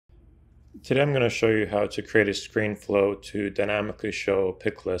Today I'm going to show you how to create a screen flow to dynamically show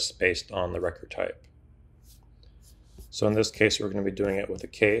pick lists based on the record type. So in this case, we're going to be doing it with a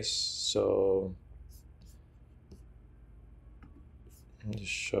case. So I'll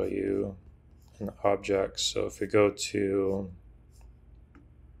just show you an object. So if we go to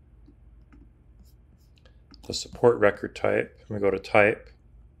the support record type and we go to type,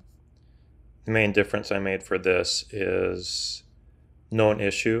 the main difference I made for this is known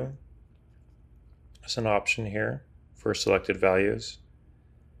issue. There's an option here for selected values.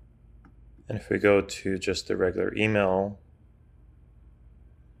 And if we go to just the regular email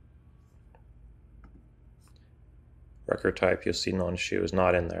record type, you'll see known issue is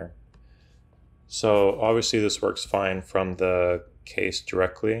not in there. So obviously this works fine from the case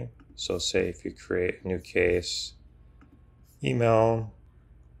directly. So say if you create a new case, email,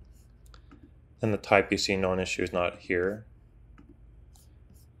 then the type you see known issue is not here.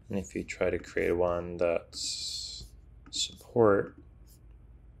 And if you try to create one that's support,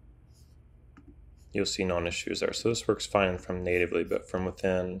 you'll see known issues there. So this works fine from natively, but from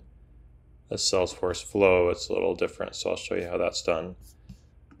within a Salesforce flow, it's a little different. So I'll show you how that's done.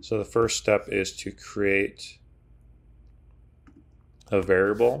 So the first step is to create a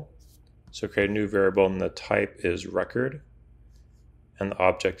variable. So create a new variable, and the type is record, and the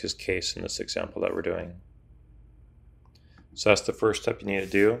object is case in this example that we're doing. So that's the first step you need to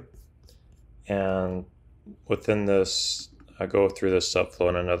do. And within this, I go through this subflow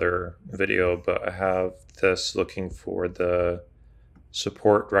in another video, but I have this looking for the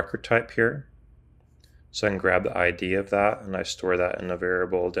support record type here. So I can grab the ID of that and I store that in a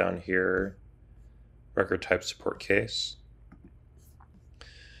variable down here, record type support case.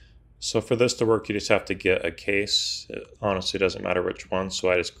 So for this to work, you just have to get a case. It honestly doesn't matter which one, so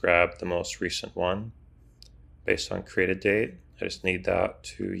I just grab the most recent one based on created date. I just need that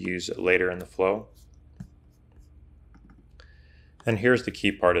to use it later in the flow. And here's the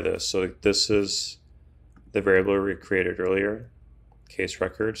key part of this. So this is the variable we created earlier, case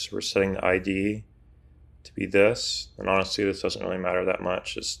record. So we're setting the ID to be this. And honestly, this doesn't really matter that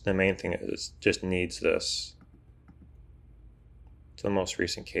much. The main thing is it just needs this. It's the most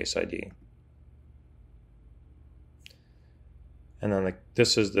recent case ID. And then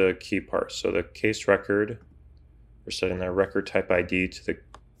this is the key part. So the case record, we're setting the record type ID to the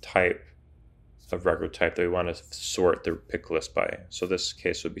type of record type that we want to sort the pick list by. So this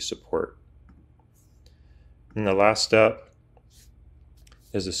case would be support. And the last step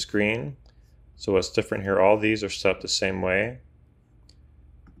is a screen. So what's different here, all these are set up the same way.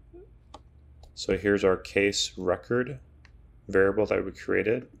 So here's our case record variable that we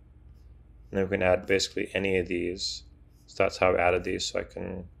created. And then we can add basically any of these. So that's how I added these. So I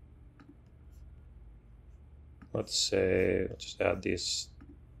can, let's just add these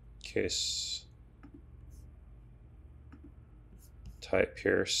case type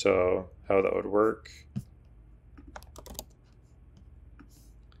here. So how that would work.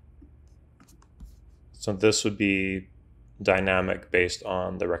 So this would be dynamic based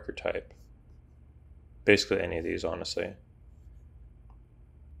on the record type. Basically any of these, honestly.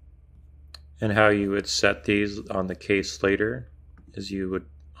 And how you would set these on the case later is you would,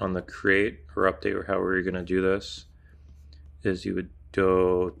 on the create or update or however you're going to do this, is you would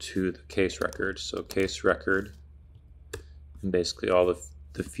go to the case record. So case record, and basically all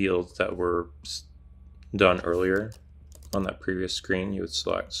the fields that were done earlier on that previous screen you would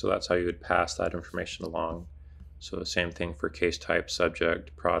select. So that's how you would pass that information along. So the same thing for case type,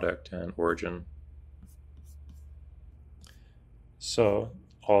 subject, product, and origin. So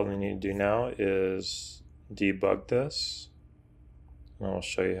all we need to do now is debug this, and I'll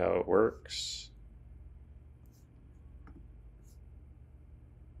show you how it works.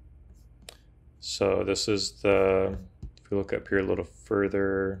 So this is if you look up here a little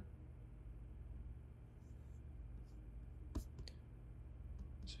further,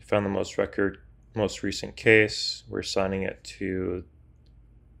 so we found the most recent case. We're assigning it to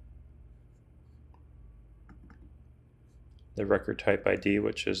the record type ID,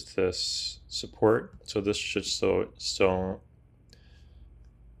 which is this support. So this should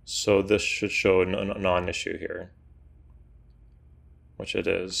this should show a non-issue here, which it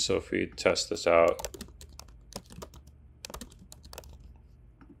is. So if we test this out,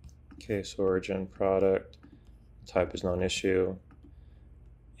 case origin product, type is non-issue,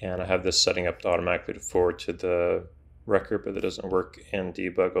 and I have this setting up to automatically forward to the record, but that doesn't work in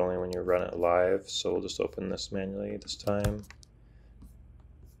debug, only when you run it live. So we'll just open this manually this time.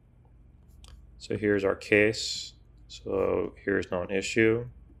 So here's our case. So here's known issue,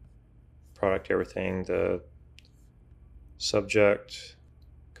 product, everything, the subject,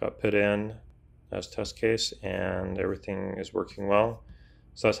 got put in as test case, and everything is working well.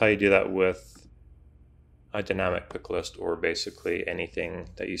 So that's how you do that with a dynamic pick list, or basically anything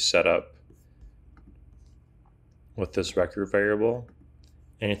that you set up with this record variable.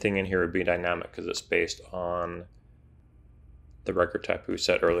 Anything in here would be dynamic because it's based on the record type we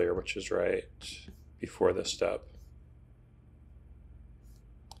set earlier, which is right before this step.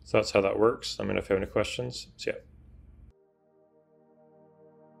 So that's how that works. Let me know if you have any questions. See ya.